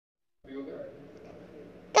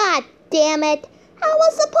damn it. I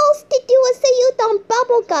was supposed to do a salute on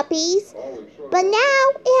Bubble Guppies, but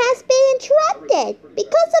now it has been interrupted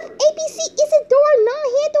because of ABC Isadora not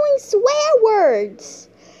handling swear words.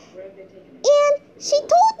 And she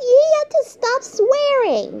told Yaya to stop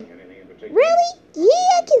swearing. Really?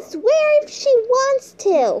 Yaya can swear if she wants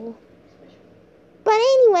to. But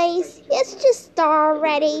anyways, let's just start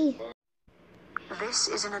already. This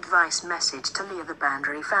is an advice message to Leah the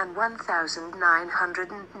Bandry fan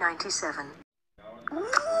 1997.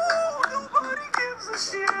 Nobody gives a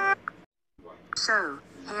shit. So,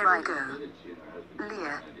 here I go.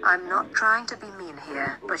 Leah, I'm not trying to be mean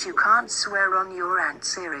here, but you can't swear on your Aunt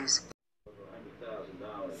series.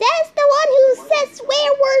 Says the one who says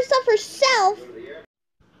swear words of herself.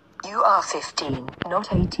 You are 15,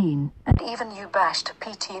 not 18, and even you bashed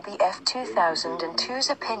PTBF 2002's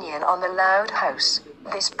opinion on the Loud House.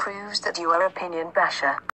 This proves that you are opinion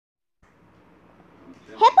basher.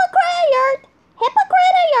 Hypocrite alert!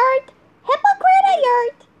 Hypocrite alert! Hypocrite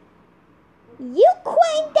alert! You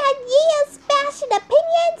claim that Yaya's bashing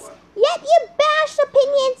opinions, yet you bash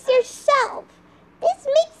opinions yourself. This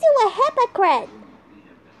makes you a hypocrite.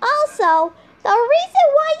 Also, the reason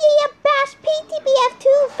why Yaya bashed PTBF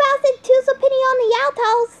 2002's opinion on the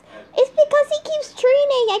outhouse is because he keeps treating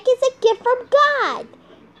it like it's a gift from God.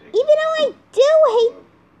 Even though I do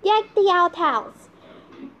like the outhouse.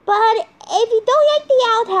 But if you don't like the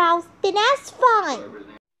outhouse, then that's fine.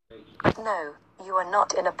 No, you are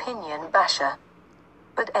not an opinion basher.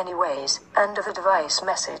 But anyways, end of advice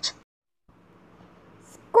message.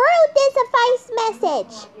 Screw this advice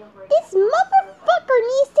message. This motherfucker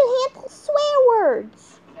needs to handle swear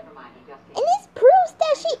words. And this proves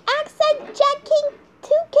that she acts like Jack King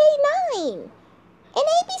 2K9. And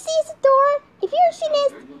ABC Isadora, if you're seeing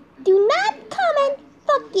this, do not comment,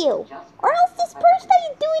 fuck you. Or else this person that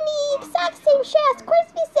you're doing the exact same shit as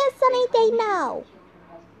Crispy says Sunny Day now.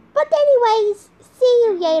 But anyways, see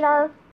you later.